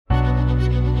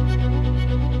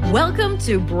Welcome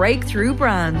to Breakthrough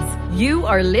Brands. You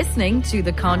are listening to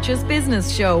The Conscious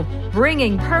Business Show,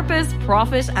 bringing purpose,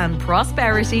 profit, and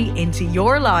prosperity into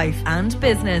your life and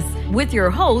business with your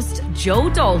host, Joe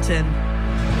Dalton.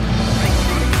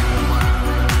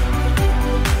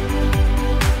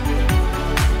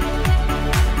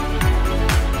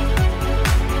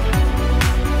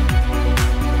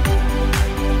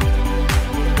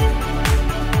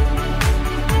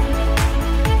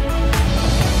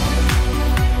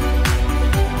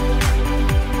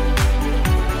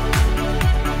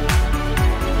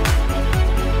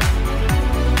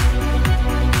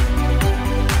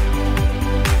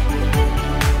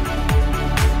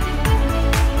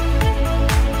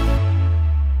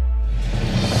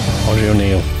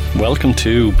 Welcome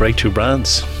to Breakthrough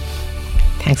Brands.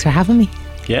 Thanks for having me.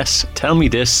 Yes, tell me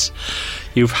this.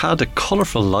 You've had a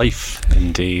colourful life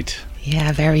indeed.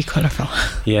 Yeah, very colourful.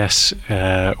 Yes,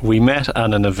 we met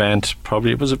at an event,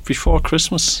 probably, was it before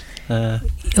Christmas?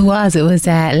 It was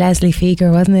Leslie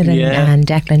Feger, wasn't it? And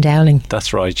Declan Dowling.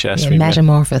 That's right, yes. Yeah,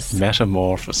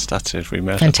 Metamorphosis, that's it. We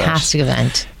met fantastic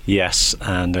event. Yes,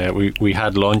 and we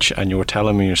had lunch and you were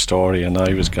telling me your story and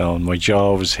I was going, my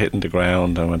jaw was hitting the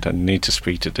ground. I went, I need to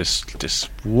speak to this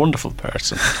wonderful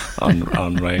person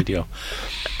on radio.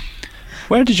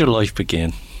 Where did your life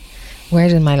begin? Where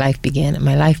did my life begin?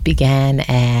 My life began,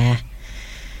 I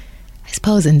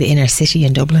suppose, in the inner city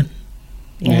in Dublin.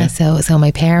 Yeah. So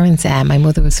my parents, my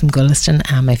mother was from Gulliston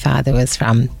and my father was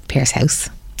from Pierce House.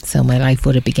 So my life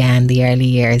would have began the early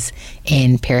years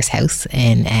in Pierce House,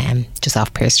 in just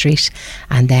off Pierce Street,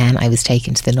 and then I was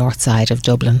taken to the north side of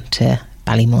Dublin to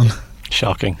Ballymun.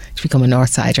 Shocking. To become a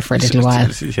north sider for a little while.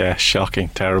 Yeah, shocking,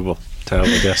 terrible.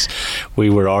 Yes, we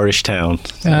were Irish Town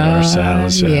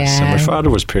ourselves. Yes. Yeah. And my father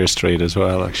was Pierce Street as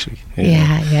well, actually.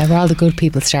 Yeah. Where all the good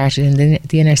people started in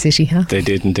the inner city, huh? They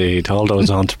did indeed. All those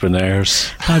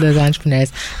entrepreneurs. And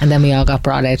then we all got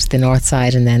brought out to the north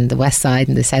side, and then the west side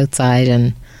and the south side,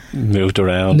 and moved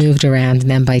around. And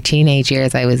then by teenage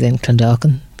years, I was in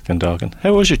Clondalkin.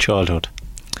 How was your childhood?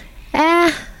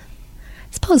 I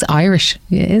suppose Irish,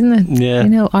 isn't it? Yeah. You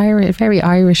know, Irish, very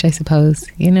Irish, I suppose.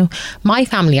 You know, my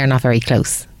family are not very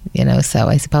close, you know, so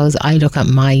I suppose I look at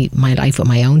my life with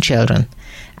my own children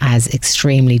as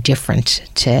extremely different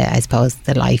to, I suppose,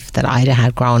 the life that I'd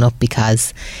had growing up,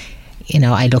 because, you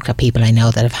know, I look at people I know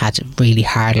that have had really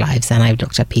hard lives, and I've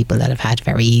looked at people that have had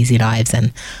very easy lives,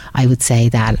 and I would say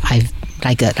that I've,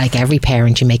 like every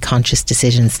parent, you make conscious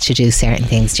decisions to do certain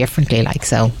things differently,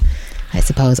 so I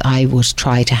suppose I would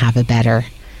try to have a better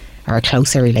or a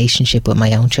closer relationship with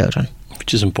my own children.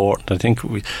 Which is important. I think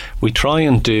we try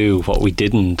and do what we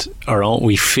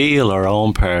feel our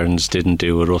own parents didn't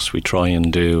do with us, we try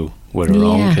and do with our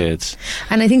own kids.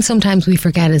 And I think sometimes we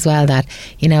forget as well that,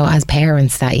 you know, as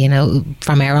parents, that, you know,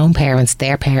 from our own parents,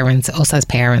 their parents, us as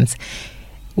parents,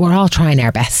 we're all trying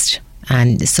our best,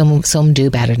 and some do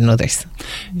better than others.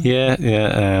 Yeah.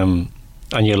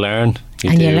 And you learn.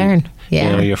 You learn.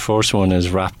 Yeah. You know, your first one is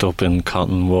wrapped up in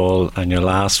cotton wool, and your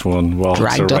last one walks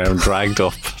around dragged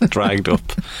up.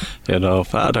 You know,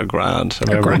 they're grand.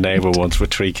 I remember a neighbour once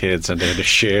with 3 kids, and they had the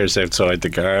shears outside the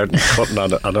garden, cutting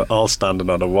all standing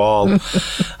on a wall.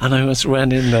 And I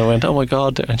went in and I went, oh my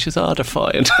God, and she said, they're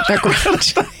fine. They're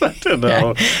grand. You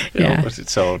know,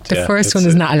 the first one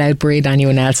is not allowed to breathe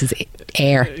anyone else's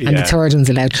air, and the third one's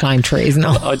allowed to climb trees.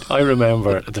 I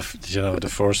remember the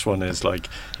first one is like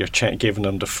you're giving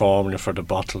them the formula for the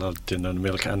bottle of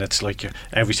milk, and it's like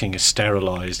everything is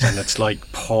sterilised, and it's like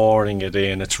pouring it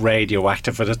in. It's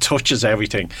radioactive, and it touches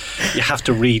everything. You have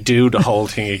to redo the whole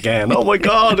thing again. Oh my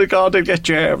God, they get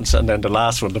germs. And then the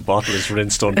last one, the bottle is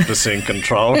rinsed under the sink and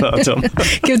thrown at them.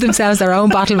 Give themselves their own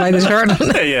bottle by the turn.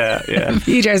 Yeah.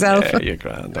 Feed yourself. Yeah, you're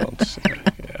grand, don't.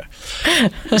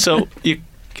 Yeah. So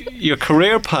your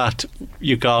career path,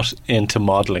 you got into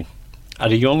modelling.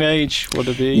 At a young age, would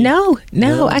it be? No.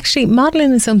 Actually,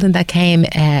 modelling is something that came.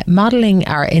 Modelling,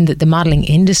 or in the modelling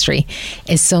industry,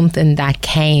 is something that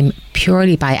came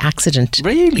purely by accident.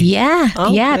 Really? Yeah,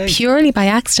 okay. Yeah, purely by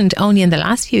accident. Only in the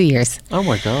last few years. Oh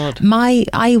my God!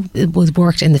 I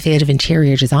worked in the field of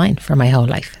interior design for my whole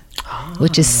life.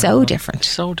 Which is so different.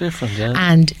 So different, yeah.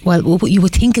 And, well, you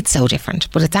would think it's so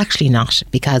different, but it's actually not,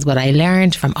 because what I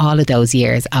learned from all of those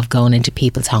years of going into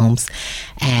people's homes,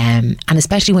 and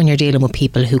especially when you're dealing with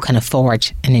people who can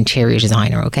afford an interior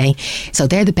designer, okay? So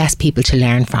they're the best people to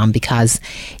learn from, because,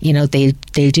 you know, they'll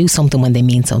do something when they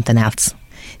mean something else.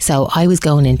 So I was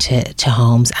going into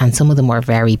homes, and some of them were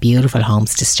very beautiful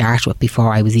homes to start with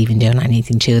before I was even doing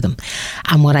anything to them.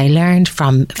 And what I learned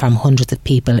from hundreds of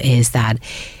people is that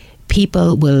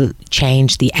people will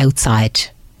change the outside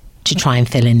to try and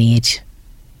fill a need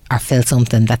or fill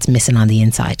something that's missing on the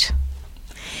inside.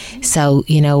 So,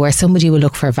 you know, where somebody will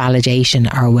look for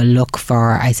validation or will look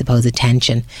for, I suppose,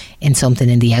 attention in something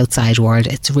in the outside world,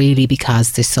 it's really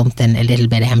because there's something a little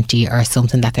bit empty or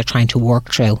something that they're trying to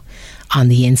work through on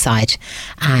the inside.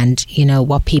 And, you know,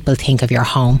 what people think of your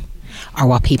home or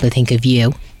what people think of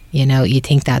you, you know, you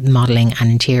think that modelling and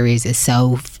interiors is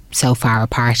so far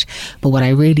apart. But what I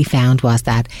really found was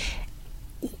that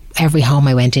every home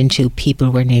I went into,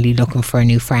 people were nearly looking for a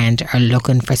new friend or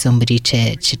looking for somebody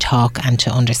to talk and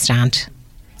to understand.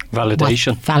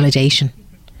 Validation.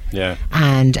 Yeah.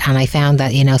 And I found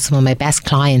that, you know, some of my best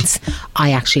clients,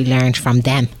 I actually learned from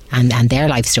them and their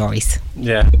life stories.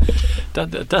 Yeah.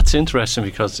 That's interesting,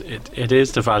 because it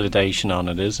is the validation on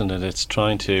it, isn't it? It's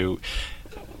trying to...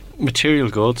 Material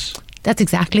goods. That's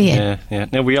exactly it. Yeah.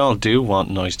 Now, we all do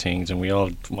want nice things and we all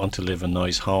want to live in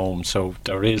nice homes, so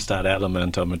there is that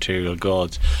element of material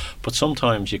goods. But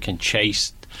sometimes you can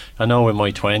chase... I know in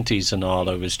my 20s and all,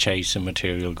 I was chasing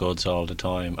material goods all the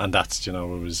time, and that's, you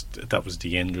know, that was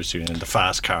the industry and the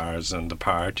fast cars and the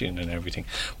partying and everything.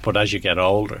 But as you get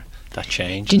older, that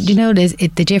changes. Do you know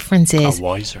the difference is... Or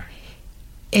wiser.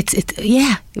 It's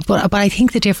yeah, but I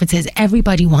think the difference is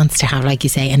everybody wants to have, like you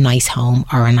say, a nice home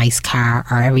or a nice car,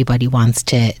 or everybody wants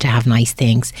to have nice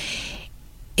things.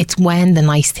 It's when the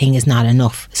nice thing is not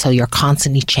enough, so you're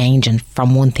constantly changing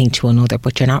from one thing to another,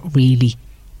 but you're not really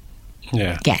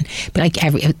getting. But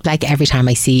like every time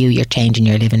I see you, you're changing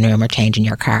your living room or changing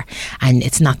your car, and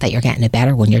it's not that you're getting a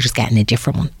better one, you're just getting a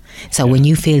different one. So when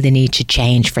you feel the need to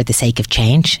change for the sake of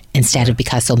change, instead of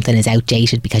because something is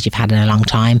outdated because you've had it a long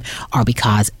time, or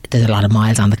because there's a lot of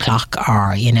miles on the clock,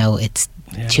 or, you know, it's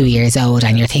 2 years old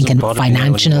and you're thinking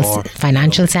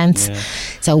financial sense. Yeah.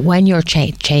 So when you're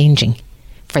changing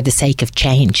for the sake of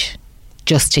change,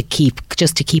 just to keep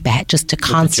ahead, just to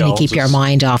constantly keep your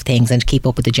mind off things and to keep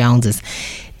up with the Joneses,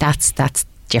 that's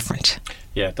different.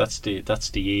 Yeah, that's the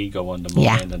ego and the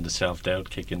mind and the self-doubt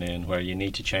kicking in, where you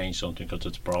need to change something because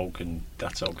it's broken.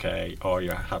 That's okay, or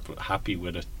you're happy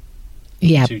with it.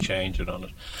 Yeah, to change it on it.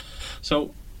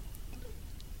 So,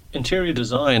 interior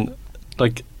design,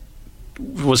 like,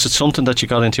 was it something that you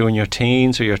got into in your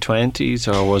teens or your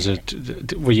 20s, or was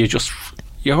it? Were you just?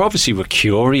 You obviously were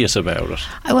curious about it.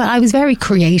 Well, I was very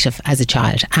creative as a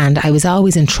child, and I was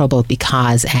always in trouble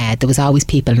because there was always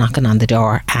people knocking on the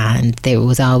door, and there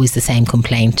was always the same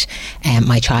complaint: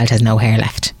 my child has no hair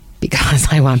left, because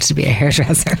I wanted to be a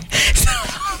hairdresser.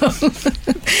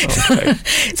 Okay.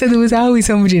 So there was always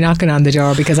somebody knocking on the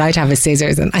door, because I'd have a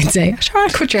scissors and I'd say, sure, I'll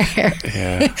cut your hair.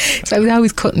 Yeah. So I was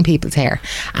always cutting people's hair,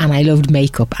 and I loved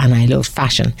makeup and I loved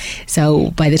fashion. So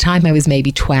by the time I was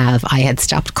maybe 12, I had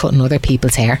stopped cutting other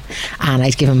people's hair, and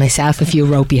I'd given myself a few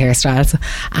ropey hairstyles,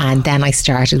 and then I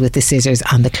started with the scissors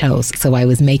on the clothes. So I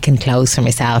was making clothes for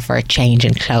myself, or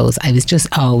changing clothes. I was just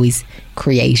always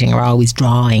creating or always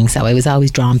drawing, so I was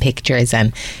always drawing pictures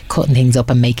and cutting things up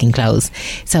and making clothes.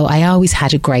 So I always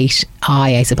had a great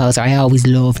eye, I suppose, or I always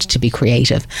loved to be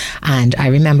creative. And I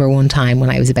remember one time when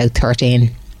I was about 13,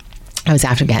 I was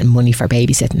after getting money for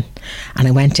babysitting, and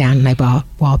I went down and I bought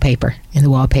wallpaper in the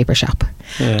wallpaper shop.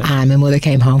 And my mother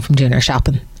came home from doing her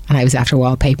shopping, and I was after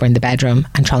wallpaper in the bedroom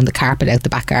and throwing the carpet out the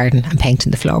back garden and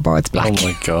painting the floorboards black. Oh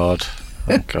my God.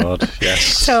 Oh God, yes.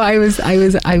 So I was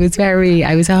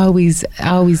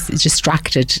always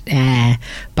distracted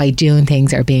by doing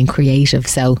things or being creative.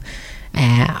 So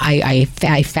I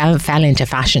fell into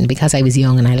fashion because I was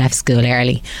young and I left school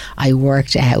early. I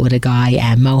worked with a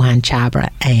guy, Mohan Chabra,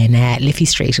 in Liffey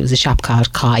Street. It was a shop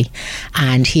called Kai,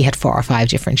 and he had 4 or 5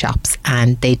 different shops,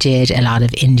 and they did a lot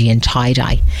of Indian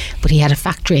tie-dye, but he had a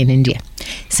factory in India.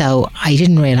 So I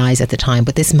didn't realise at the time,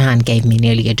 but this man gave me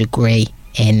nearly a degree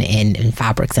in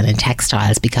fabrics and in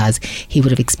textiles, because he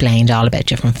would have explained all about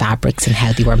different fabrics and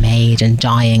how they were made and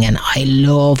dyeing, and I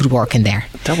loved working there.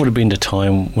 That would have been the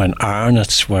time when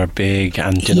Arnott's were big,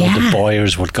 and you know, the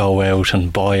buyers would go out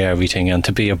and buy everything, and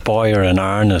to be a buyer in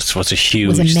Arnott's was a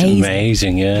huge,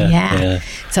 amazing. Yeah.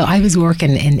 So I was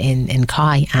working in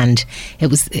Kai, and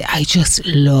I just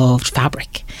loved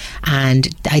fabric,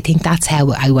 and I think that's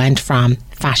how I went from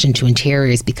fashion to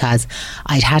interiors, because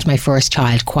I'd had my first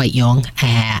child quite young,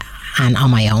 and on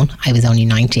my own. I was only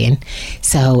 19,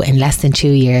 so in less than 2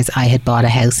 years I had bought a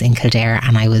house in Kildare,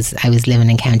 and I was living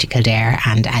in County Kildare,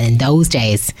 and in those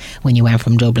days when you went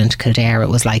from Dublin to Kildare, it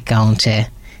was like going to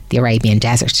the Arabian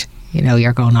desert. You know,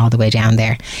 you're going all the way down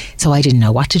there. So I didn't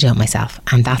know what to do with myself,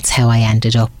 and that's how I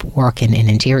ended up working in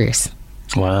interiors.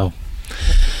 Wow.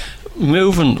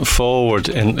 moving forward,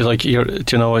 in like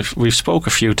we've spoke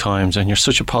a few times, and you're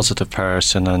such a positive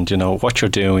person, and what you're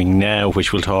doing now,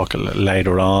 which we'll talk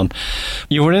later on.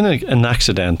 You were in an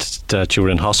accident that you were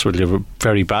in hospital. You were a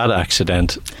very bad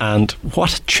accident, and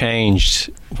what changed?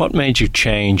 What made you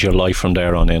change your life from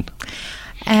there on in?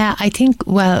 I think,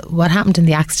 well, what happened in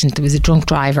the accident, there was a drunk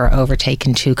driver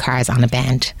overtaking 2 cars on a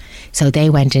bend. So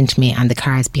they went into me, and the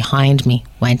cars behind me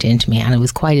went into me, and it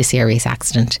was quite a serious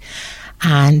accident.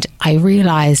 And I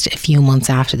realised a few months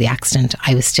after the accident,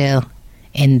 I was still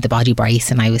in the body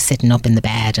brace, and I was sitting up in the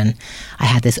bed, and I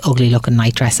had this ugly looking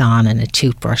nightdress on and a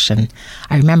toothbrush. And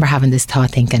I remember having this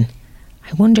thought, thinking,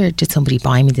 I wonder, did somebody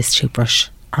buy me this toothbrush,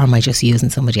 or am I just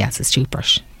using somebody else's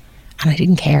toothbrush? And I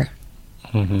didn't care.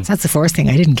 So that's the first thing.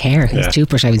 I didn't care whose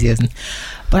toothbrush I was using.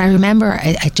 But I remember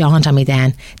it dawned on me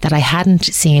then that I hadn't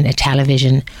seen a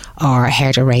television or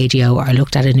heard a radio or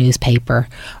looked at a newspaper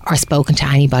or spoken to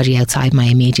anybody outside my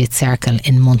immediate circle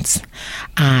in months.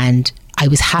 And I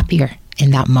was happier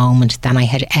in that moment than I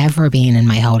had ever been in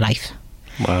my whole life.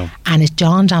 Wow. And it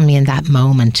dawned on me in that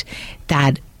moment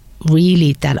that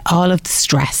really, that all of the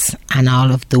stress and all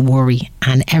of the worry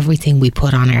and everything we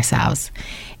put on ourselves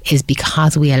is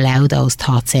because we allow those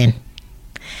thoughts in,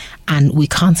 and we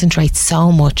concentrate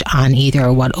so much on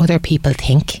either what other people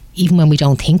think, even when we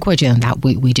don't think we're doing that,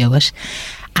 we do it,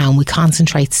 and we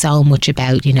concentrate so much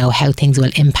about how things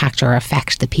will impact or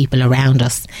affect the people around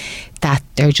us, that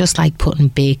they're just like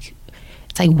putting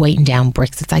it's like weighting down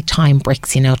bricks. It's like tying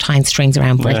bricks, tying strings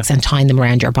around bricks and tying them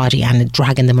around your body and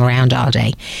dragging them around all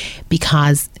day,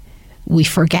 because we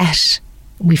forget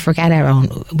our own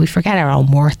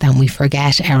worth, and we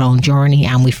forget our own journey,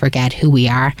 and we forget who we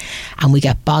are, and we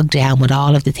get bogged down with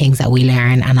all of the things that we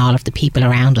learn and all of the people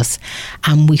around us,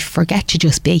 and we forget to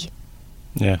just be.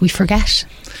 We forget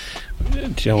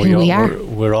who we are.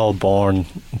 We're all born,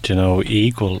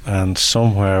 equal, and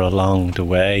somewhere along the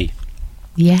way,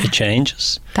 it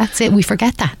changes. That's it. We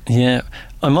forget that. Yeah.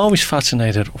 I'm always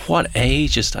fascinated. What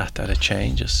age is that it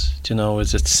changes?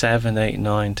 Is it 7, 8,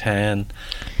 9, 10?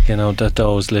 That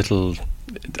those little,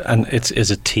 and is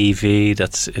it TV?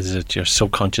 Is it your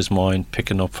subconscious mind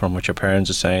picking up from what your parents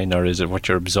are saying, or is it what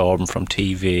you're absorbing from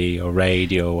TV or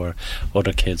radio or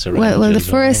other kids around? Well, the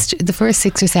first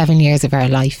 6 or 7 years of our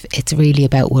life, it's really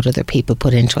about what other people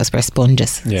put into us. We're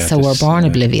sponges, so we're born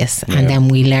oblivious, and then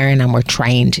we learn and we're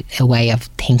trained a way of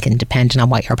thinking, depending on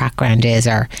what your background is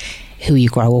or who you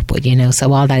grow up with,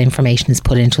 so all that information is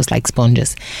put into us like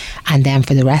sponges, and then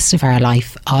for the rest of our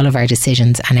life, all of our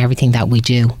decisions and everything that we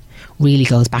do really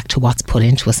goes back to what's put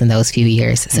into us in those few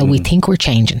years. So we think we're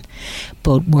changing,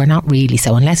 but we're not really.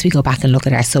 So unless we go back and look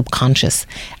at our subconscious,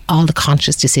 all the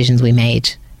conscious decisions we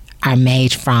made are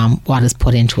made from what is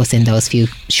put into us in those few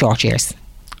short years.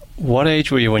 What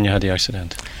age were you when you had the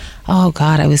accident? Oh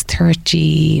God, I was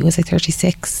 30, was I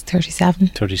 36, 37?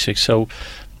 36. So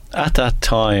at that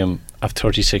time of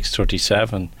 36,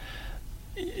 37,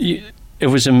 it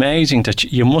was amazing that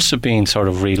you must have been sort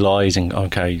of realising,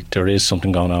 okay, there is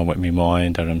something going on with my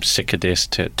mind, or I'm sick of this,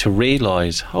 to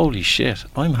realise, holy shit,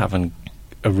 I'm having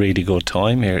a really good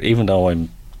time here, even though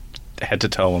I'm head to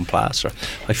toe in plaster.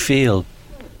 I feel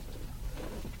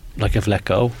like I've let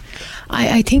go.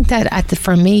 I think that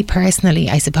for me personally,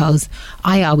 I suppose,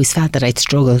 I always felt that I'd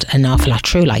struggled an awful lot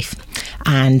through life,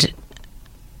 and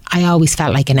I always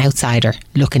felt like an outsider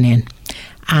looking in.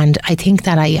 And I think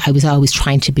that I was always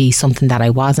trying to be something that I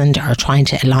wasn't, or trying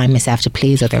to align myself to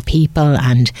please other people.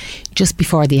 And just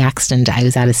before the accident, I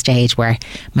was at a stage where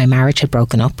my marriage had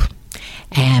broken up.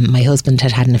 My husband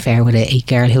had an affair with a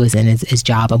girl who was in his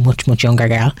job, a much, much younger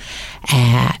girl.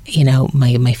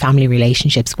 My family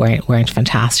relationships weren't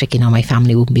fantastic. My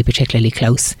family wouldn't be particularly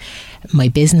close. My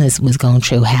business was going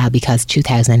through hell because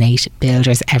 2008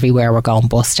 builders everywhere were going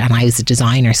bust, and I was a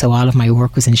designer, so all of my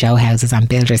work was in show houses, and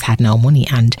builders had no money.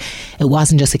 And it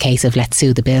wasn't just a case of let's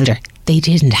sue the builder. They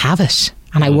didn't have it.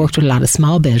 And I worked with a lot of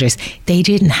small builders. They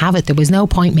didn't have it. There was no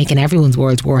point making everyone's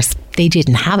words worse. They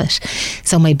didn't have it.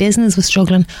 So my business was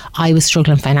struggling. I was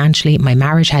struggling financially. My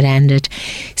marriage had ended.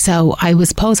 So I was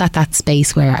suppose at that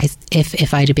space where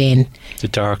if I'd have been... The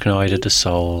dark night of the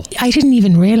soul. I didn't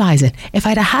even realise it. If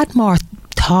I'd have had more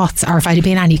thoughts, or if I'd have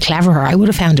been any cleverer, I would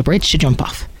have found a bridge to jump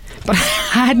off. But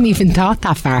I hadn't even thought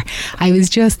that far. I was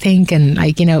just thinking,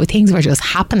 things were just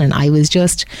happening. I was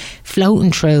just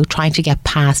floating through, trying to get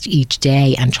past each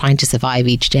day and trying to survive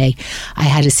each day. I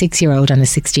had a 6-year-old and a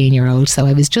 16-year-old, so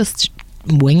I was just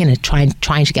winging it, trying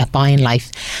to get by in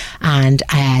life. And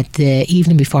the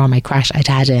evening before my crash, I'd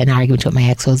had an argument with my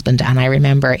ex-husband, and I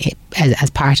remember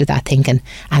as part of that thinking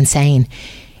and saying,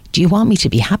 do you want me to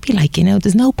be happy? Like, you know,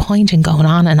 there's no point in going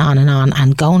on and on and on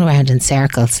and going around in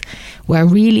circles, where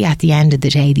really at the end of the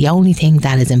day, the only thing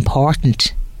that is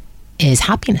important is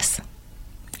happiness.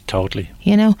 Totally.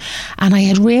 You know, and I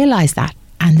had realised that.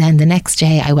 And then the next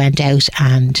day I went out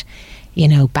and, you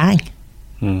know, bang.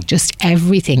 Just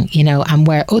everything, you know, and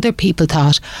where other people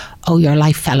thought, oh, your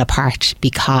life fell apart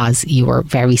because you were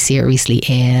very seriously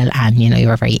ill and, you know, you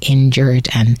were very injured,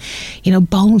 and, you know,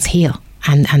 bones heal.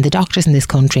 And the doctors in this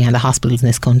country and the hospitals in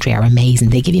this country are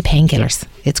amazing. They give you painkillers.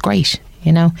 It's great,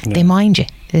 you know. Yeah. They mind you.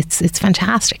 It's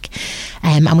fantastic.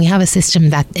 And we have a system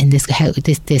that in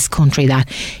this country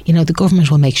that, you know, the government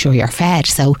will make sure you're fed.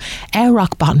 So our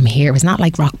rock bottom here is not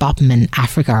like rock bottom in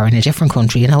Africa or in a different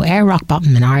country. You know, our rock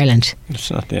bottom in Ireland,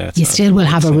 it's not, yeah, you still will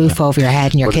have a roof over your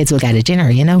head and your kids will get a dinner,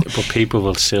 you know. But people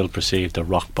will still perceive the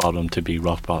rock bottom to be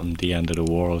rock bottom, the end of the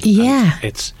world. Yeah.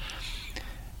 And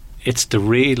it's the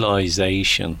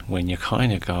realisation when you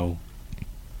kind of go,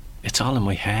 it's all in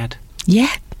my head.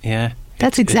 Yeah. Yeah.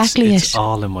 That's exactly it. It's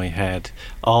all in my head.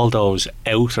 All those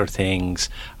outer things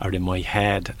are in my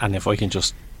head, and if I can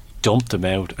just dump them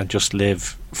out and just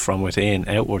live from within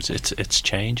outwards, it's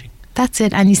changing. That's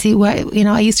it. And you see, you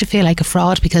know, I used to feel like a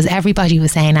fraud because everybody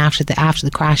was saying after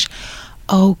the crash,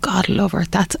 oh, God love her,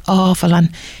 that's awful, and,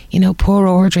 you know, poor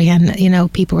Audrey, and, you know,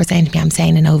 people were saying to me, I'm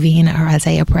saying a novena, or I'll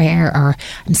say a prayer, or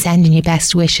I'm sending you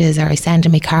best wishes, or I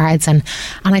sending me cards, and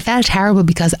I felt terrible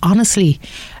because honestly,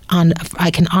 and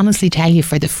I can honestly tell you,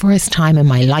 for the first time in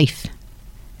my life,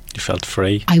 you felt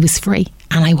free. I was free,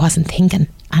 and I wasn't thinking,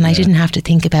 and I didn't have to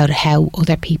think about how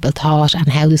other people thought and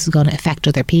how this was going to affect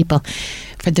other people.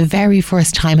 For the very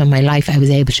first time in my life, I was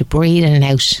able to breathe in and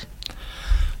out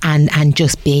and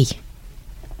just be.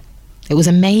 It was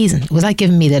amazing. It was like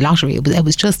giving me the lottery. It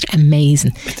was just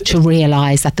amazing to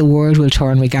realise that the world will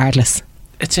turn regardless.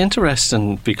 It's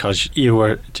interesting because you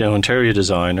were, you know, interior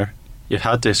designer, you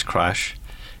had this crash,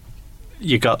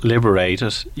 you got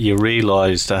liberated, you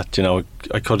realised that, you know,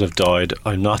 I could have died,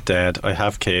 I'm not dead, I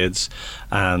have kids,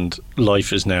 and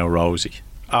life is now rosy.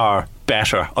 Or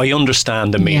better, I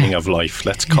understand the meaning of life,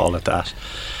 let's call it that.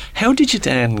 How did you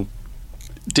then,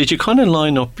 did you kind of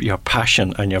line up your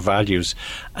passion and your values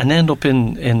and end up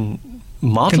in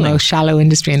modelling? The most shallow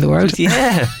industry in the world.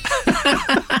 Yeah.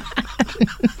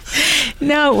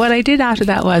 No, what I did after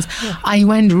that was I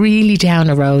went really down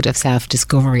a road of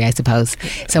self-discovery, I suppose.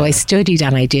 So I studied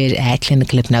and I did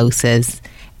clinical hypnosis,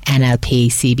 NLP,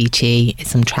 CBT,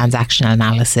 some transactional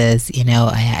analysis. You know,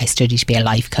 I studied to be a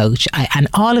life coach, and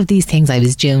all of these things I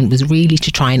was doing was really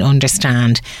to try and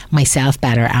understand myself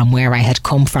better and where I had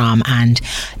come from, and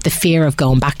the fear of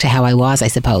going back to how I was, I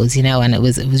suppose, you know. And it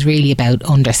was really about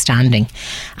understanding.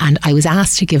 And I was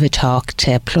asked to give a talk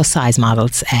to plus size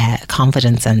models,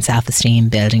 confidence and self-esteem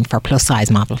building for plus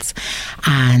size models,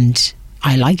 and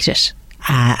I liked it.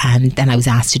 And then I was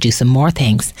asked to do some more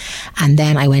things, and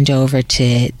then I went over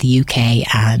to the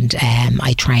UK and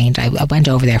I trained. I went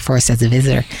over there first as a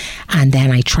visitor, and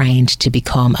then I trained to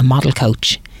become a model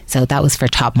coach. So that was for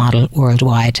Top Model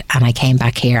worldwide, and I came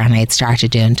back here and I had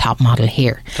started doing Top Model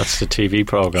here. That's the TV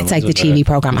program. It's like the TV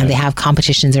program, and they have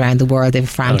competitions around the world. They have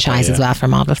a franchise as well for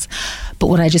models. But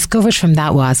what I discovered from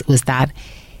that was that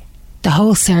the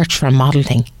whole search for a model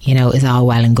thing, you know, is all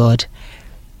well and good,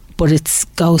 but it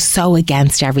goes so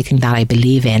against everything that I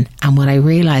believe in. And what I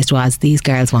realised was these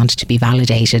girls wanted to be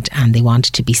validated and they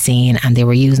wanted to be seen, and they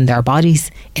were using their bodies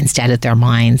instead of their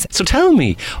minds. So tell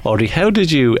me, Audrey, how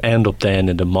did you end up then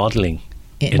in the modelling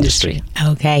industry?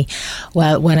 Okay,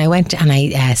 well, when I went and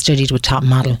I studied with Top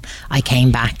Model, I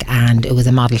came back and it was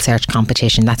a model search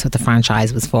competition. That's what the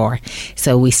franchise was for.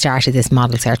 So we started this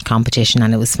model search competition,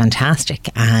 and it was fantastic,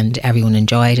 and everyone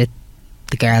enjoyed it.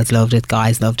 The girls loved it,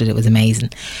 guys loved it, it was amazing.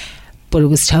 But it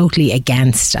was totally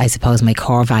against, I suppose, my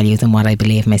core values and what I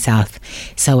believe myself.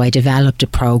 So I developed a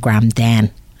program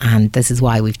then, and this is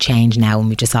why we've changed now, and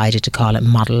we decided to call it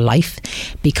Model Life,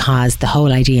 because the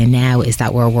whole idea now is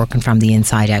that we're working from the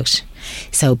inside out.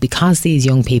 So because these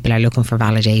young people are looking for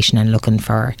validation and looking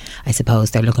for, I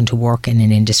suppose, they're looking to work in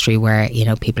an industry where, you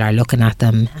know, people are looking at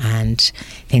them and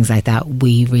things like that,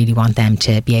 we really want them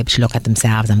to be able to look at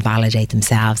themselves and validate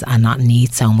themselves and not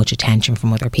need so much attention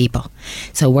from other people.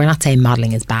 So we're not saying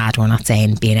modelling is bad, we're not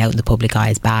saying being out in the public eye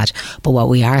is bad, but what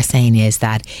we are saying is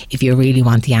that if you really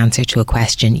want the answer to a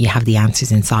question, you have the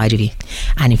answers inside of you.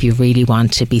 And if you really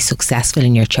want to be successful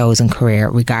in your chosen career,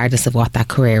 regardless of what that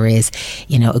career is,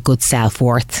 you know, a good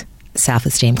self-worth,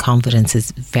 self-esteem, confidence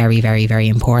is very, very, very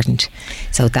important.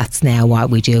 So that's now what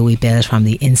we do. We build from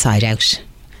the inside out.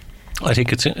 I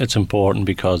think it's important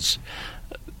because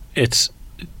it's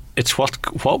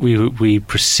what we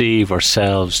perceive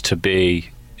ourselves to be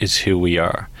is who we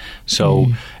are. So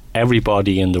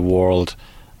everybody in the world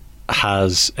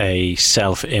has a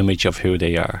self-image of who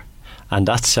they are, and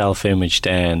that self-image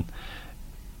then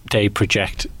they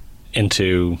project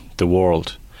into the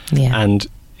world. Yeah. And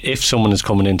if someone is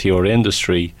coming into your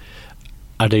industry,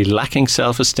 are they lacking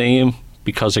self-esteem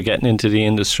because they're getting into the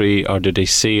industry, or do they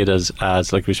see it as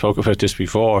like we spoke about this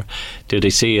before, do they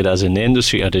see it as an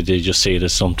industry, or do they just see it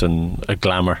as something, a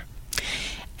glamour?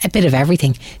 A bit of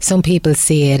everything. Some people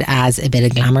see it as a bit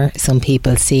of glamour. Some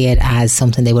people see it as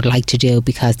something they would like to do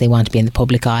because they want to be in the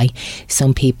public eye.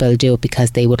 Some people do it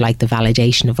because they would like the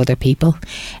validation of other people.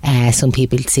 Some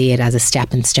people see it as a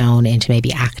stepping stone into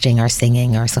maybe acting or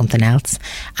singing or something else.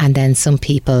 And then some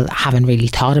people haven't really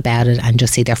thought about it and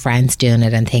just see their friends doing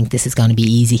it and think this is going to be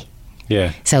easy.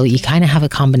 Yeah. So you kind of have a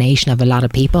combination of a lot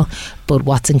of people, but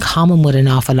what's in common with an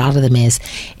awful lot of them is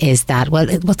that, well,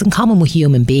 what's in common with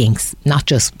human beings, not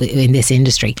just in this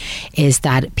industry, is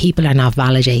that people are not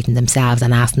validating themselves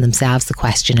and asking themselves the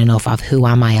question enough of who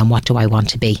am I and what do I want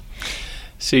to be.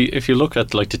 See, if you look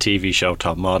at like the TV show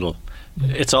Top Model,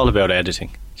 it's all about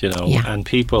editing, and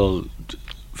people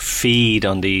feed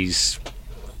on these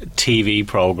TV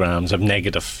programs of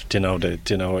negative,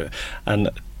 and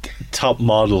Top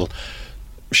Model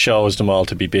shows them all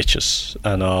to be bitches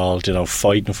and all,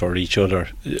 fighting for each other.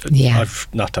 Yeah.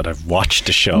 Not that I've watched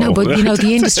the show. No, but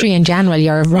the industry in general,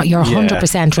 you're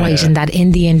 100% right in that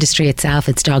in the industry itself,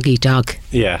 it's dog eat dog.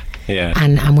 Yeah, yeah.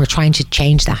 And we're trying to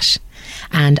change that.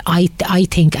 And I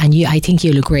think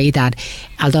you'll agree that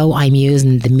although I'm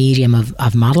using the medium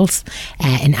of models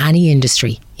in any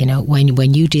industry,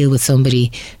 when you deal with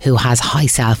somebody who has high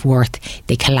self-worth,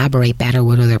 they collaborate better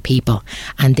with other people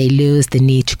and they lose the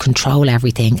need to control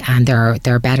everything, and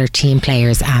they're better team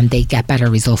players and they get better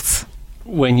results.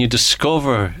 When you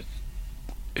discover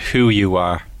who you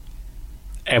are,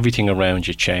 everything around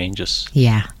you changes.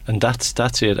 Yeah. And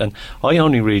that's it. And I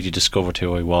only really discovered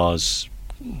who I was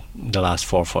the last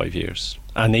 4 or 5 years,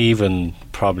 and even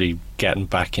probably getting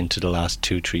back into the last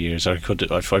 2-3 years. I could,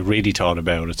 if I really thought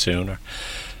about it sooner.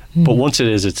 But once it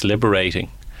is, it's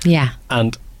liberating. Yeah.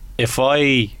 And if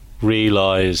I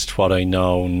realised what I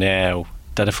know now,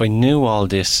 that if I knew all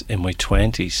this in my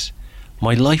 20s,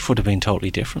 my life would have been totally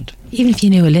different. Even if you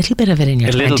knew a little bit of it in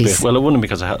your 20s. A little bit. Well, it wouldn't,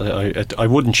 because I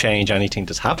wouldn't change anything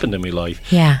that's happened in my life.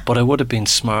 Yeah. But I would have been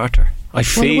smarter. I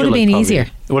feel it would have been easier.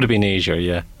 It would have been easier,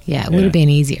 yeah. Yeah, it would have been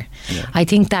easier. Yeah. I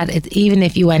think that even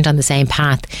if you went on the same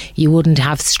path, you wouldn't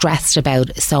have stressed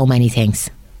about so many things.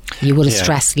 You would have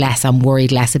stressed less and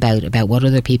worried less about what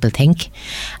other people think,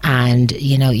 and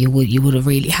you would have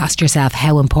really asked yourself,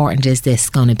 how important is this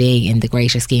going to be in the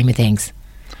greater scheme of things?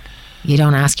 You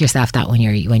don't ask yourself that when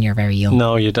you're very young.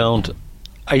 No, you don't.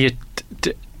 Are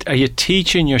you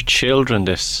teaching your children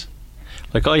this?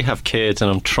 Like, I have kids and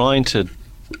I'm trying to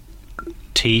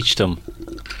teach them,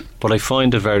 but I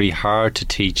find it very hard to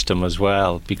teach them as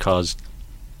well, because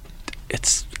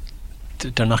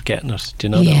they're not getting it. Do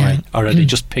you know that way? Or are they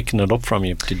just picking it up from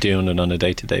you, to doing it on a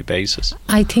day-to-day basis?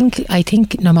 I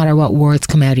think no matter what words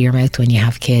come out of your mouth when you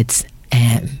have kids,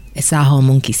 it's that whole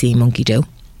monkey see, monkey do.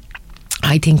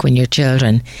 I think when your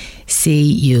children see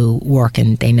you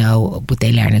working, they know, but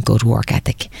they learn a good work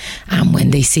ethic. And when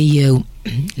they see you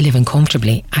living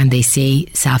comfortably and they see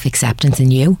self-acceptance in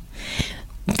you,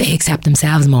 they accept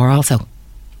themselves more also.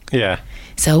 Yeah.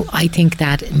 So I think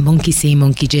that monkey see,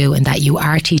 monkey do, and that you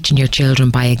are teaching your children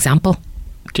by example.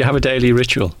 Do you have a daily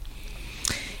ritual?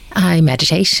 I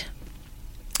meditate.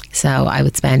 So I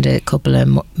would spend a couple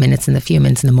of minutes in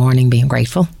the morning being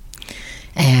grateful.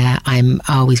 I'm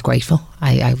always grateful.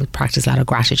 I would practice a lot of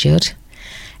gratitude.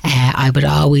 I would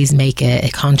always make a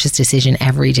conscious decision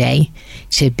every day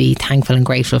to be thankful and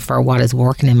grateful for what is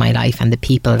working in my life and the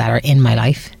people that are in my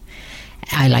life.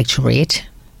 I like to read.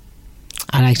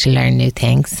 I like to learn new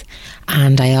things,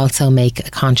 and I also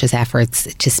make conscious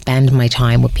efforts to spend my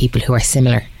time with people who are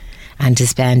similar, and to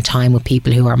spend time with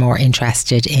people who are more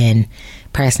interested in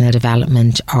personal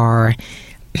development, or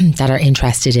that are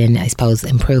interested in, I suppose,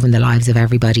 improving the lives of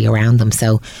everybody around them.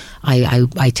 So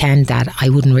I tend that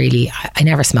I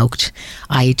never smoked.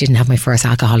 I didn't have my first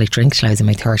alcoholic drink till I was in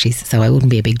my 30s, so I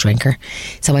wouldn't be a big drinker.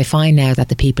 So I find now that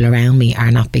the people around me are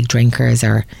not big drinkers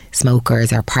or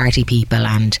smokers or party people,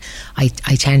 and I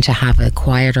tend to have a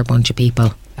quieter bunch of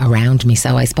people around me.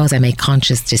 So I suppose I make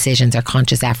conscious decisions or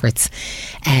conscious efforts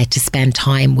to spend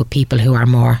time with people who are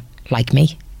more like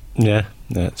me. Yeah,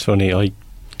 it's funny. I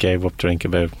gave up drink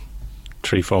about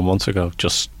 3-4 months ago.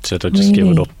 Just said I'd just give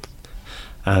it up,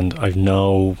 and I've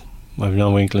no I've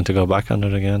no inkling to go back on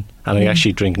it again. And I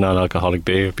actually drink non-alcoholic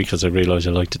beer because I realise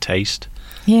I like the taste.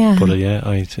 Yeah. But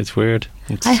it's weird.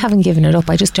 I haven't given it up.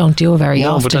 I just don't do it very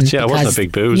often. But that's, I wasn't a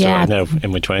big boozer. Yeah. Now,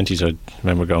 in my 20s, I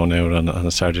remember going out on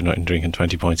a Saturday night and drinking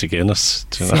 20 pints of Guinness.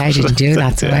 See, I didn't do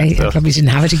that, so I probably didn't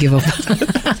have it to give up.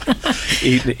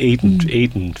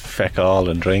 eating feck all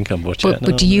and drinking.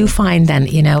 But do you find then,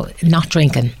 not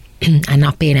drinking and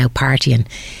not being out partying,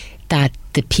 that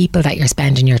the people that you're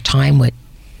spending your time with,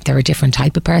 they're a different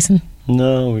type of person?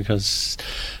 No, because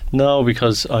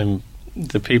I'm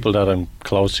the people that I'm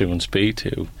close to and speak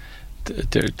to.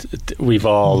 We've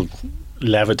all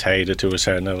levitated to a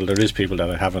certain level. There is people that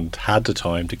I haven't had the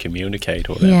time to communicate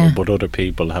or whatever, but other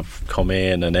people have come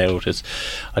in and out.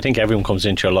 I think everyone comes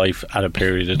into your life at a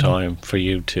period of time for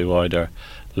you to either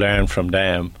learn from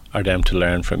them or them to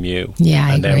learn from you. Yeah,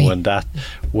 I agree. Then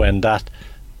when that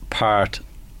part,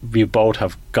 you both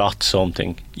have got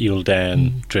something, you'll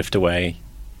then drift away.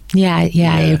 Yeah,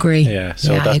 I agree. Yeah,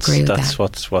 so I agree with that's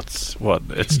that. what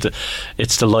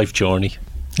it's the life journey.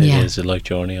 It is a life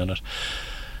journey on it.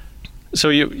 So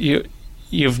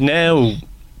you've now,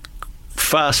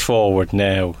 fast forward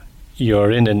now,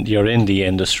 you're in the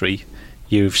industry.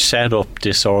 You've set up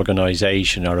this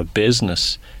organisation or a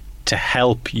business to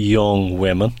help young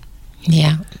women.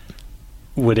 Yeah.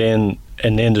 Within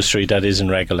an industry that isn't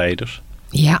regulated.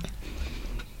 Yeah.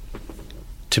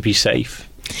 To be safe.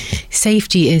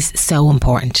 Safety is so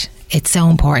important. It's so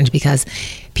important because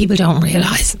people don't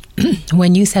realise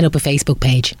when you set up a Facebook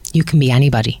page, you can be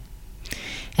anybody.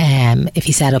 If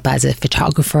you set up as a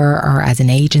photographer or as an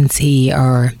agency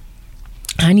or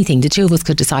anything, the two of us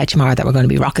could decide tomorrow that we're going to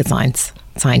be rocket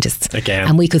scientists. Again.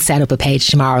 And we could set up a page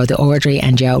tomorrow, the Audrey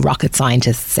and Joe rocket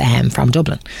scientists from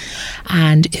Dublin.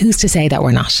 And who's to say that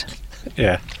we're not?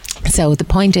 Yeah. So the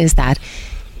point is that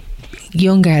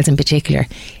young girls in particular,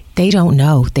 they don't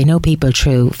know. They know people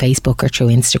through Facebook or through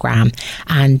Instagram,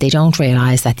 and they don't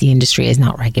realise that the industry is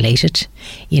not regulated.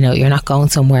 You're not going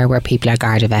somewhere where people are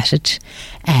Garda vetted.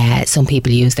 Some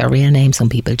people use their real name, some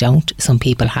people don't. Some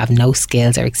people have no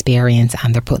skills or experience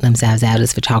and they're putting themselves out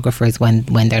as photographers when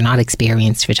they're not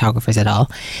experienced photographers at all.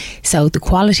 So the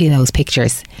quality of those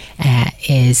pictures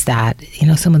is that,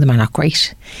 some of them are not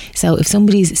great. So if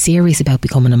somebody's serious about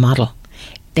becoming a model,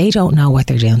 they don't know what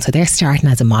they're doing, so they're starting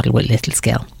as a model with little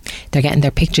skill. They're getting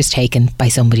their pictures taken by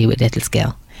somebody with little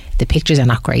skill. The pictures are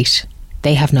not great.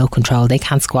 They have no control. They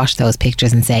can't squash those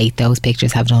pictures and say, those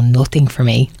pictures have done nothing for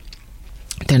me.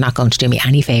 They're not going to do me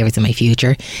any favours in my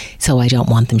future, so I don't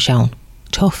want them shown.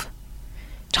 Tough.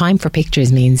 Time for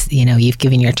pictures means, you've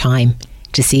given your time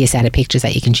to see a set of pictures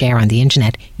that you can share on the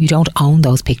internet. You don't own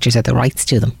those pictures or the rights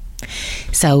to them.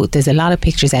 So there's a lot of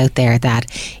pictures out there that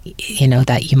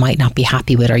that you might not be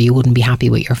happy with, or you wouldn't be happy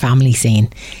with your family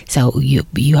seeing. So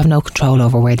you have no control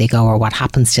over where they go or what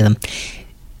happens to them.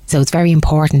 So it's very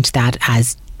important that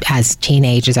as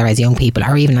teenagers or as young people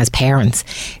or even as parents,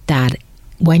 that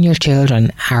when your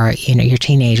children are, your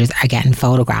teenagers are getting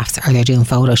photographs or they're doing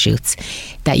photo shoots,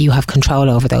 that you have control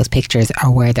over those pictures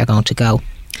or where they're going to go.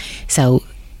 So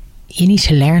you need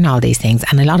to learn all these things,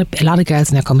 and a lot of girls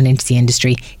when they're coming into the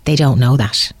industry, they don't know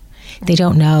that. They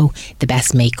don't know the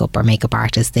best makeup or makeup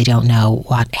artist. They don't know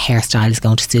what hairstyle is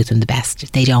going to suit them the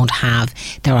best. They don't have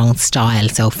their own style.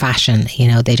 So fashion,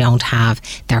 they don't have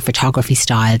their photography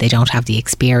style. They don't have the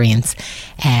experience.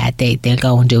 They'll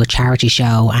go and do a charity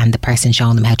show, and the person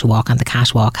showing them how to walk on the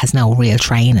catwalk has no real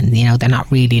training. They're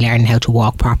not really learning how to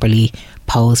walk properly,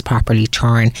 pose properly,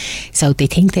 turn. So they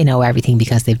think they know everything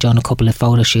because they've done a couple of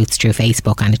photo shoots through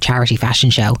Facebook and a charity fashion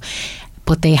show.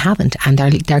 But they haven't, and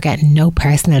they're getting no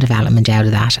personal development out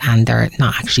of that, and they're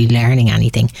not actually learning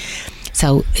anything.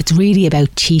 So it's really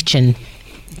about teaching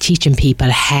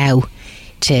people how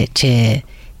to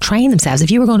train themselves. If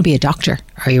you were going to be a doctor,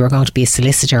 or you were going to be a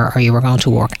solicitor, or you were going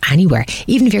to work anywhere,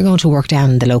 even if you're going to work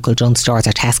down in the local Dunnes Stores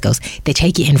or Tesco's, they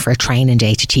take you in for a training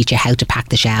day to teach you how to pack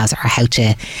the shelves or how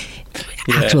to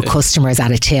act with customers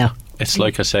at a till. It's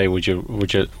like I say, would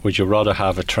you rather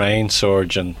have a trained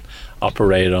surgeon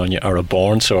operate on you or a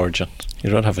born surgeon?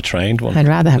 You'd rather have a trained one. I'd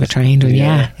rather have a trained one,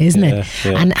 isn't it?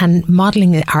 Yeah. And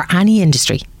modelling or any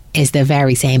industry is the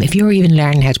very same. If you're even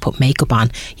learning how to put makeup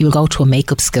on, you will go to a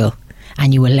makeup school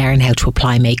and you will learn how to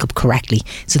apply makeup correctly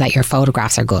so that your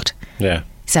photographs are good. Yeah.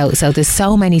 So there's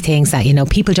so many things that,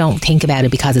 people don't think about it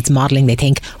because it's modelling. They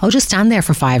think, just stand there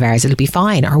for 5 hours, it'll be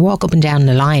fine, or walk up and down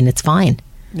the line, it's fine.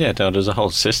 Yeah, no, there's a whole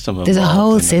system. There's a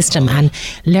whole system, and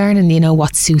learning,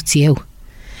 what suits you.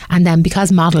 And then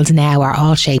because models now are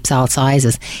all shapes, all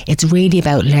sizes, it's really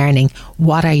about learning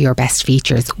what are your best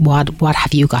features, what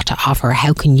have you got to offer,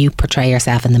 how can you portray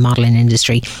yourself in the modelling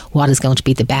industry, what is going to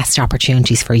be the best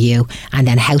opportunities for you, and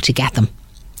then how to get them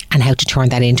and how to turn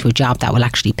that into a job that will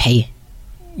actually pay.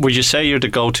 Would you say you're the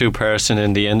go-to person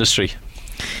in the industry?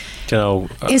 You know,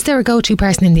 is there a go-to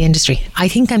person in the industry? I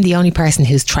think I'm the only person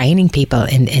who's training people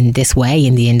in this way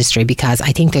in the industry, because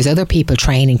I think there's other people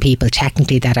training people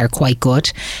technically that are quite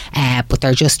good, but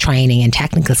they're just training in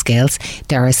technical skills.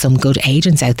 There are some good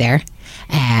agents out there.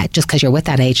 Just because you're with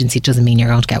that agency doesn't mean you're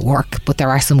going to get work, but there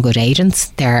are some good agents,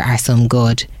 there are some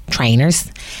good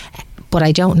trainers. But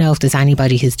I don't know if there's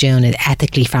anybody who's doing it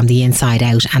ethically from the inside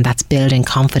out, and that's building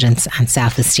confidence and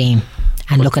self-esteem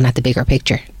and looking at the bigger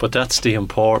picture. But that's the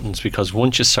importance, because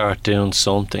once you start doing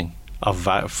something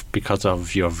because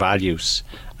of your values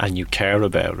and you care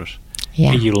about it,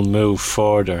 you'll move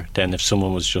further than if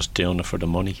someone was just doing it for the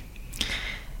money.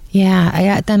 Yeah,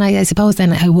 I suppose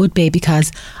I would be,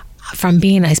 because from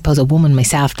being, I suppose, a woman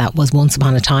myself that was once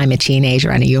upon a time a teenager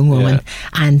and a young woman,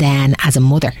 and then as a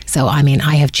mother. So, I mean,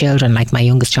 I have children, like my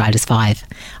youngest child is 5.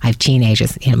 I have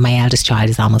teenagers. You know, my eldest child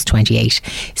is almost 28.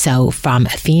 So from a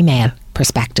female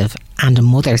perspective and a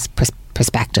mother's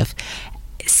perspective,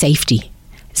 safety,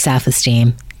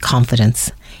 self-esteem,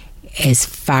 confidence is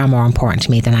far more important to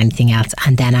me than anything else.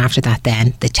 And then after that,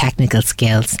 then the technical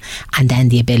skills, and then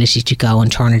the ability to go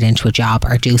and turn it into a job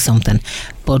or do something.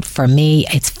 But for me,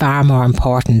 it's far more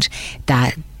important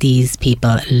that these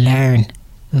people learn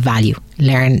value,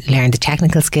 learn the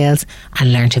technical skills,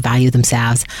 and learn to value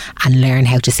themselves, and learn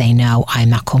how to say, no, I'm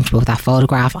not comfortable with that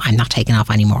photograph, I'm not taking off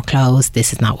any more clothes,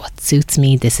 this is not what suits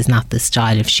me, this is not the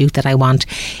style of shoot that I want.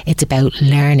 It's about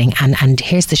learning. And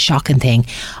here's the shocking thing,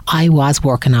 I was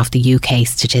working off the UK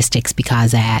statistics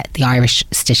because the Irish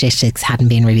statistics hadn't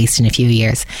been released in a few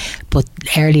years, but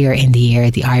earlier in the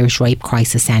year the Irish Rape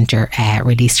Crisis Centre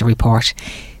released a report.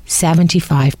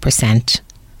 75%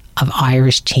 of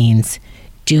Irish teens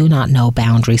do not know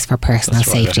boundaries for personal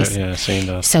safety. Yeah, seen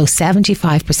that. So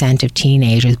 75% of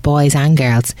teenagers, boys and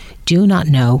girls, do not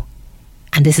know,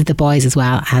 and this is the boys as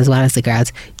well as the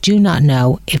girls, do not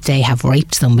know if they have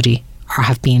raped somebody or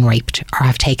have been raped or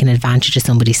have taken advantage of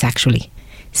somebody sexually.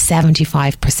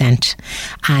 75%.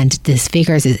 And this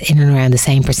figures is in and around the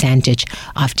same percentage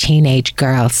of teenage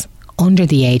girls under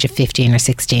the age of 15 or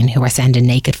 16 who are sending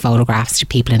naked photographs to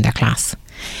people in their class.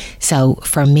 So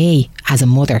for me, as a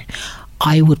mother,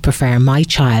 I would prefer my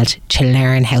child to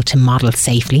learn how to model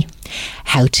safely,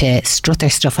 how to strut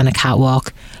their stuff on a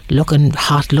catwalk, looking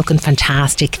hot, looking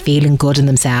fantastic, feeling good in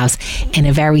themselves in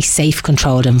a very safe,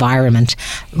 controlled environment,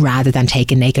 rather than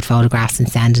taking naked photographs and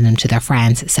sending them to their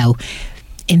friends. So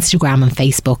Instagram and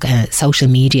Facebook, social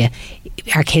media,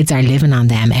 our kids are living on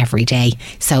them every day.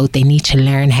 So they need to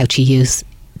learn how to use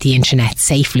the internet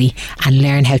safely and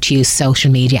learn how to use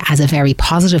social media as a very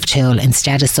positive tool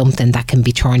instead of something that can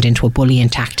be turned into a bullying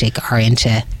tactic or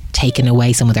into taking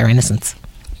away some of their innocence.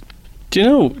 Do you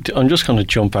know, I'm just going to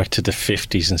jump back to the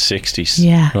 50s and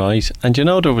 60s, right? And you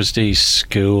know, there was these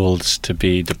schools to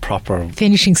be the proper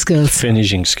finishing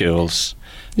schools.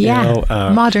 Yeah, you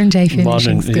know, modern day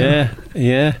finishing school.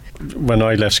 Yeah. When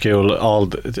I left school,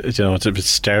 it's a bit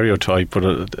stereotype,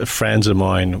 but friends of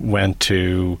mine went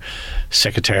to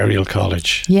secretarial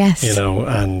college. Yes. You know,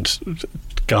 and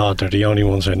God, they're the only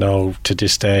ones I know to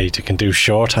this day that can do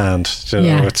shorthand. You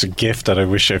know, it's a gift that I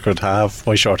wish I could have.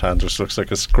 My shorthand just looks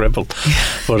like a scribble.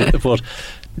 but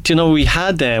you know, we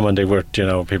had them and they were, you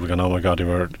know, people going, oh my God, they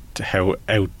were how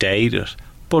outdated.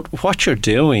 But what you're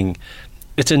doing,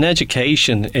 it's an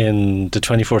education in the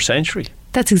 21st century.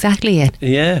 That's exactly it.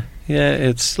 Yeah.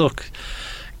 It's, look,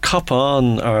 cop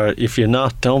on, or if you're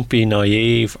not, don't be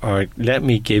naive, or let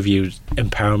me give you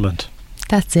empowerment.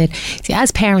 That's it. See,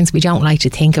 as parents, we don't like to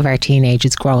think of our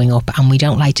teenagers growing up, and we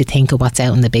don't like to think of what's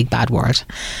out in the big bad world.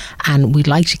 And we'd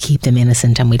like to keep them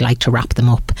innocent, and we'd like to wrap them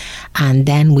up. And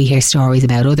then we hear stories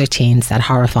about other teens that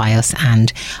horrify us.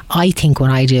 And I think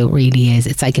what I do really is,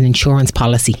 it's like an insurance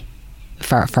policy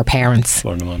for parents.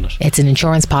 It's an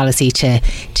insurance policy to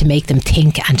make them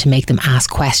think and to make them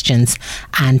ask questions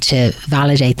and to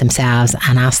validate themselves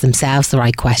and ask themselves the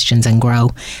right questions and grow.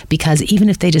 Because even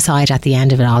if they decide at the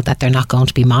end of it all that they're not going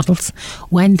to be models,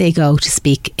 when they go to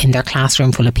speak in their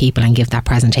classroom full of people and give that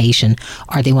presentation,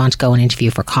 or they want to go and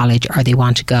interview for college, or they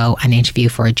want to go and interview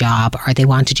for a job, or they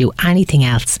want to do anything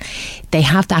else, they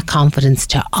have that confidence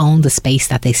to own the space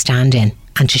that they stand in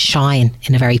and to shine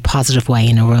in a very positive way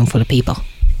in a room full of people.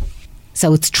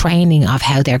 So it's training of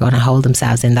how they're going to hold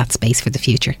themselves in that space for the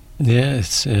future.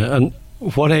 Yes, and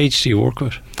What age do you work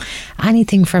with?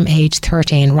 Anything from age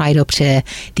 13 right up to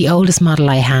the oldest model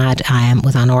I had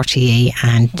was on RTE,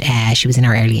 and she was in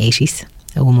her early 80s,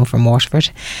 a woman from Waterford.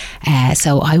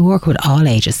 So I work with all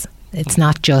ages. It's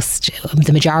not just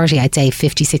the majority. I'd say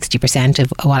 50-60%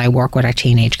 of what I work with are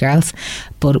teenage girls,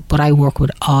 but I work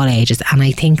with all ages. And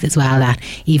I think as well that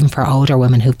even for older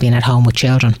women who've been at home with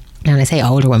children, and when I say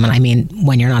older women, I mean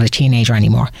when you're not a teenager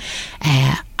anymore,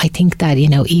 I think that, you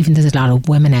know, even there's a lot of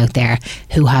women out there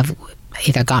who have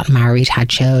either got married, had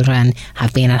children,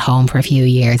 have been at home for a few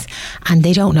years, and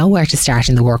they don't know where to start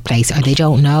in the workplace, or they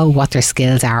don't know what their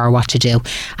skills are or what to do.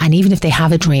 And even if they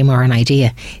have a dream or an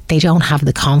idea, they don't have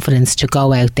the confidence to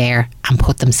go out there and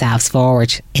put themselves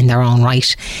forward in their own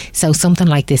right. So something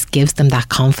like this gives them that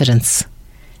confidence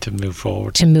to move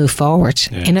forward.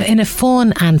 Yeah. in a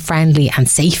fun and friendly and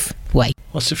safe way.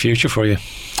 What's the future for you?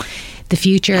 The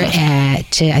future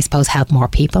to, I suppose, help more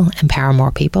people, empower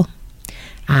more people.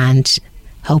 And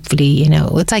hopefully, you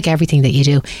know, it's like everything that you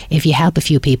do. If you help a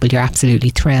few people, you're absolutely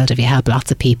thrilled. If you help lots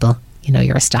of people, you know,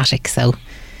 you're ecstatic. So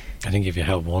I think if you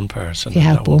help one person,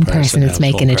 it's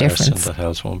making a difference. That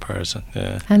helps one person,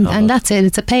 yeah. And that's it.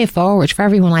 It's a pay it forward. For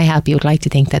everyone I help, you would like to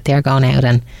think that they're going out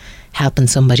and helping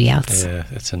somebody else. Yeah,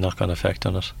 it's a knock-on effect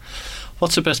on it.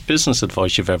 What's the best business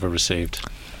advice you've ever received?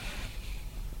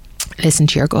 Listen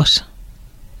to your gut.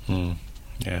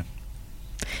 Yeah.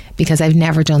 Because I've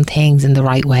never done things in the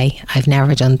right way. I've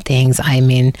never done things, I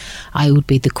mean, I would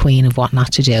be the queen of what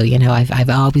not to do. You know, I've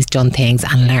always done things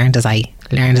and learned as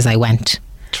I went.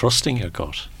 Trusting your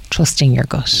gut.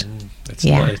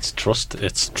 It's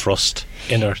trust.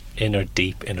 Inner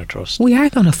deep trust. We are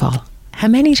going to fall. How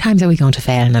many times are we going to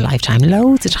fail in a lifetime?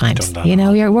 Loads of times. You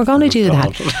know, we're going to do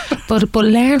that. But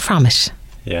learn from it.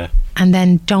 Yeah. And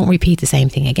then don't repeat the same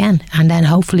thing again. And then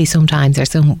hopefully sometimes or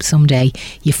someday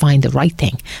you find the right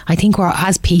thing. I think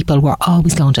as people, we're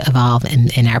always going to evolve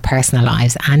in our personal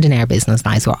lives and in our business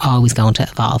lives. We're always going to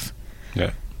evolve.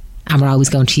 Yeah. And we're always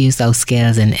going to use those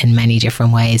skills in many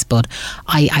different ways. But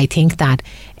I think that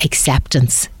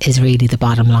acceptance is really the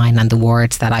bottom line, and the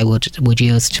words that I would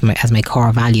use as my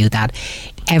core value, that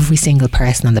every single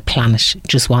person on the planet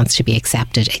just wants to be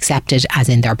accepted as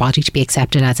in their body to be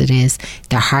accepted as it is,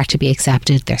 their heart to be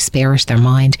accepted, their spirit, their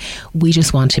mind. We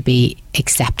just want to be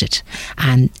accepted,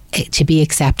 and to be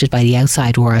accepted by the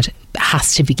outside world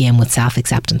has to begin with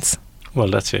self-acceptance. Well,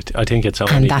 that's it. I think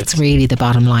that's really the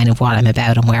bottom line of what I'm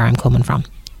about and where I'm coming from.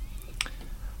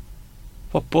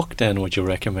 What book then would you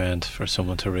recommend for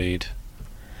someone to read?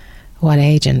 What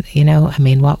age? And you know, I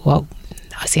mean, what?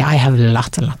 See, I have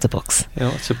lots and lots of books. You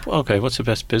know, what's the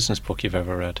best business book you've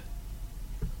ever read?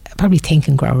 Probably Think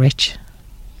and Grow Rich.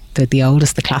 The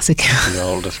oldest, the classic. The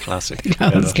oldest classic.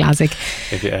 Classic.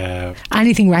 If you,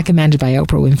 anything recommended by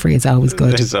Oprah Winfrey is always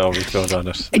good. It's always good on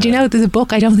it. Do you know, there's a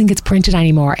book, I don't think it's printed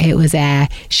anymore. It was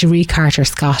Cherie Carter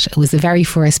Scott. It was the very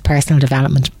first personal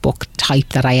development book type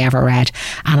that I ever read.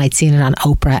 And I'd seen it on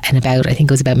Oprah in I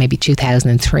think it was about maybe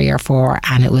 2003 or 4.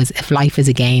 And it was, if life is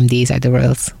a game, these are the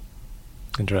rules.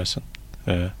 Interesting.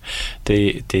 Yeah.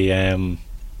 The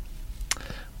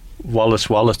Wallace.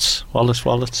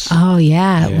 Oh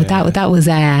yeah. That was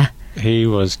he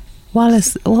was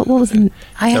Wallace. What was it?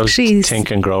 Was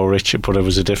Think and Grow Rich, but it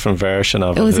was a different version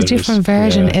of it. It was a different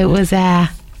version. Yeah. It was I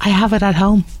have it at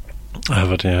home. I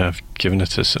have it. Yeah, I've given it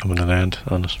to someone and end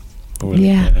on it.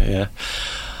 Yeah.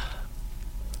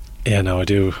 Yeah, no, I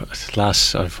do.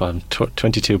 I've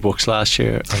 22 books last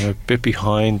year. I'm a bit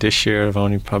behind this year. I'm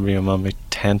on my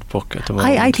 10th book at the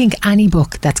moment. I think any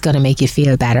book that's going to make you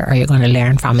feel better or you're going to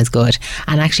learn from is good.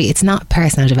 And actually, it's not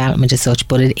personal development as such,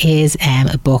 but it is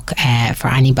a book for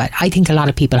anybody. I think a lot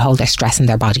of people hold their stress in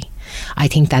their body. I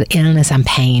think that illness and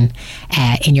pain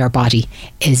in your body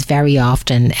is very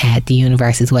often the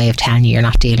universe's way of telling you're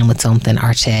not dealing with something,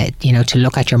 or to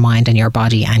look at your mind and your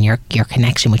body and your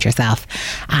connection with yourself.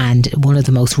 And one of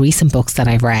the most recent books that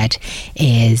I've read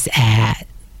is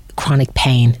Chronic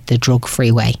Pain, The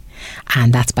Drug-Free Way,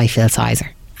 and that's by Phil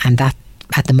Sizer. And that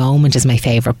at the moment is my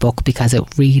favourite book because it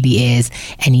really is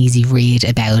an easy read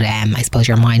about I suppose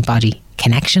your mind-body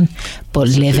connection, but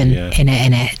living in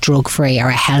a drug-free or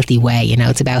a healthy way. You know,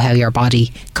 it's about how your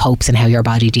body copes and how your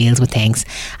body deals with things.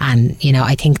 And you know,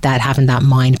 I think that having that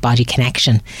mind-body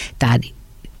connection, that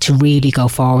to really go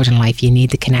forward in life, you need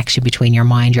the connection between your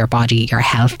mind, your body, your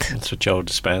health. That's what Joe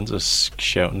Dispenza's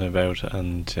shouting about,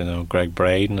 and you know, Greg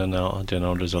Braden, and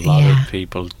there's a lot of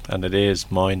people, and it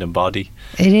is mind and body.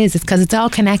 It is. It's because it's all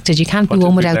connected. You can't be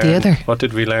one without the other. What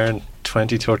did we learn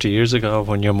 20, 30 years ago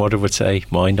when your mother would say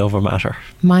mind over matter?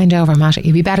 Mind over matter.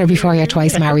 You'd be better before you're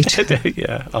twice married.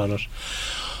 Yeah, on it.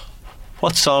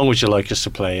 What song would you like us to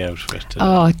play out with?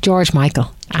 Oh, George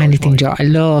Michael. Anything Michael. George. I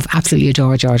love, absolutely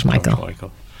adore George Michael. George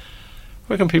Michael.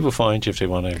 Where can people find you if they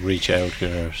want to reach out?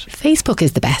 Facebook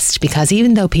is the best, because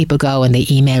even though people go and they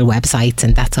email websites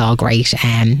and that's all great,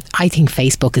 I think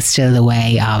Facebook is still the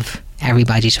way of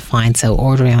everybody to find. So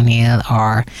Audrey O'Neill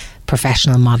or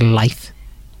Professional Model Life.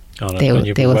 They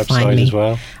will find me. As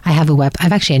well? I have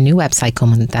I've actually a new website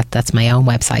coming. That's my own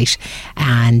website,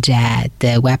 and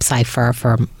the website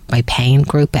for my pain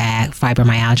group,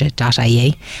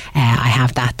 fibromyalgia.ie. I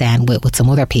have that then with some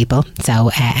other people.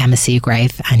 So Emma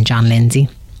Seagrave and John Lindsay.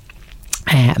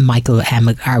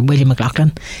 William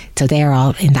McLaughlin, so they're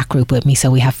all in that group with me. So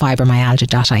we have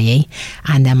fibromyalgia.ie,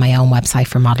 and then my own website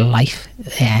for Model Life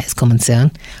is coming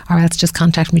soon. Or else just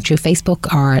contact me through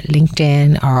Facebook or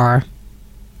LinkedIn or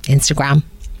Instagram.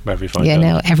 Wherever you find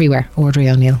out. Everywhere. Audrey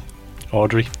O'Neill.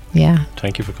 Audrey, yeah,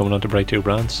 thank you for coming on to Breakthrough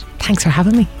Brands. Thanks for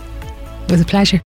having me. It was a pleasure.